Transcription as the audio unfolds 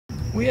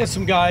We had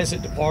some guys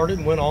that departed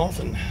and went off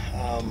and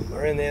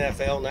are in the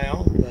NFL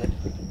now.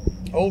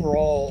 But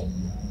overall,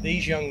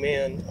 these young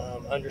men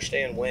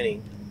understand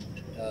winning.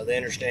 They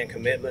understand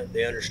commitment.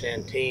 They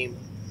understand team.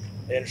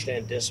 They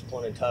understand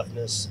discipline and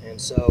toughness.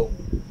 And so,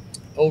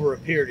 over a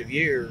period of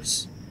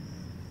years,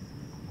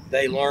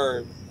 they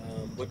learn,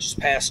 which is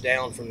passed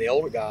down from the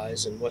older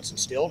guys, and what's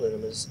instilled in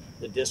them is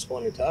the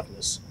discipline and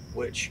toughness,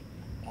 which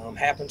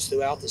happens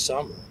throughout the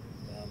summer.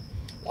 Um,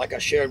 like I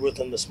shared with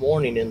them this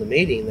morning in the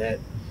meeting, that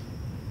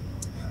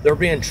they're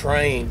being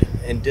trained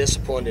and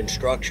disciplined and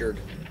structured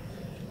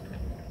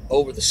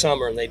over the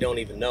summer, and they don't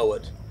even know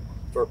it,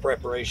 for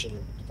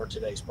preparation for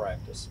today's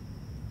practice.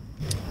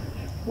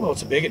 Well,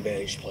 it's a big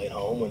advantage to play at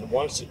home, and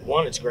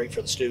it's great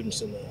for the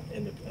students and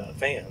the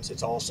fans.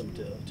 It's awesome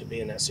to be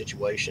in that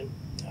situation.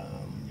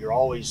 You're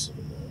always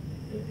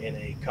in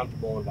a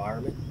comfortable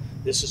environment.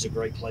 This is a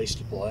great place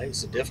to play.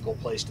 It's a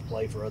difficult place to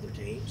play for other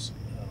teams,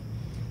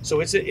 so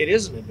it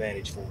is an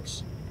advantage for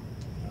us.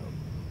 Um,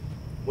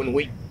 when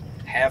we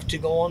have to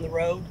go on the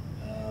road,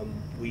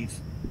 we've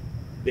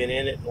been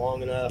in it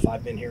long enough.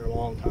 I've been here a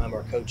long time.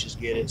 Our coaches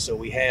get it, so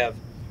we have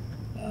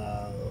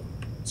uh,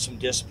 some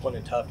discipline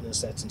and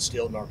toughness that's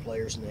instilled in our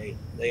players, and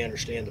they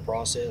understand the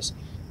process.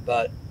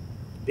 But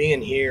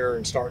being here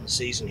and starting the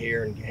season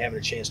here and having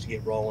a chance to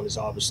get rolling is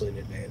obviously an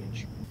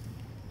advantage.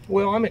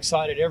 Well, I'm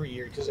excited every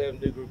year because I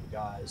have a new group of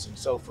guys, and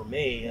so for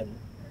me, and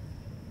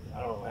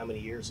I don't know how many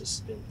years it's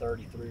been,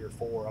 33 or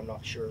 4, I'm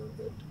not sure,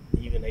 but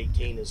even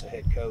 18 as a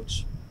head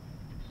coach,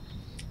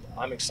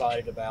 I'm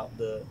excited about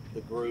the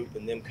group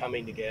and them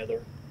coming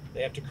together.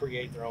 They have to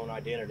create their own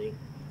identity.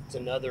 It's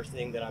another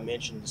thing that I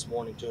mentioned this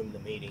morning to them in the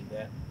meeting,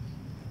 that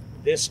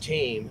this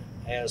team,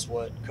 as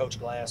what Coach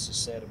Glass has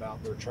said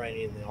about their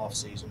training in the off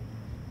season,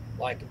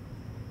 like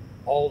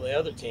all the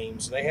other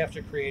teams, they have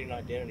to create an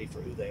identity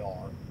for who they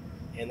are,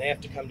 and they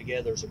have to come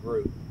together as a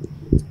group.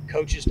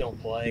 Coaches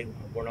don't play.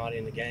 We're not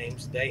in the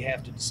games. They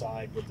have to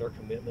decide what their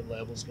commitment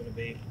level is going to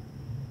be.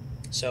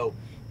 So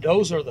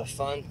those are the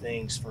fun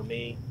things for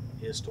me,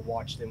 is to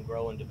watch them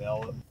grow and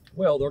develop.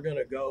 Well, they're going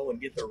to go and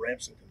get their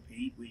reps and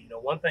compete.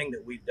 One thing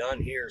that we've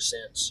done here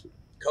since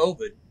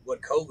COVID,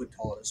 what COVID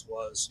taught us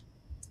was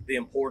the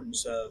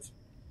importance of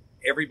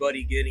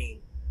everybody getting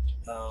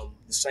the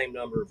same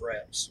number of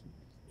reps.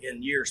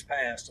 In years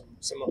past,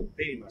 I'm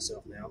repeating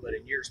myself now, but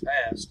in years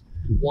past,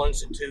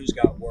 ones and twos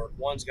got work.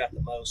 One's got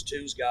the most,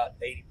 two's got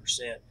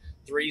 80%,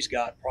 three's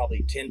got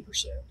probably 10%.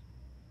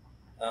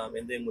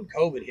 And then when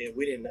COVID hit,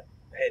 we didn't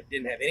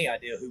have any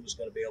idea who was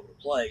going to be able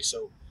to play.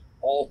 So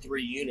all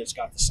three units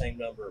got the same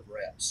number of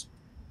reps.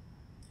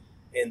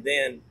 And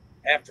then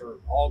after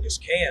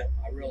August camp,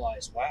 I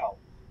realized, wow,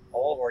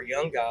 all of our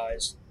young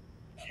guys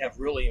have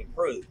really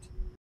improved.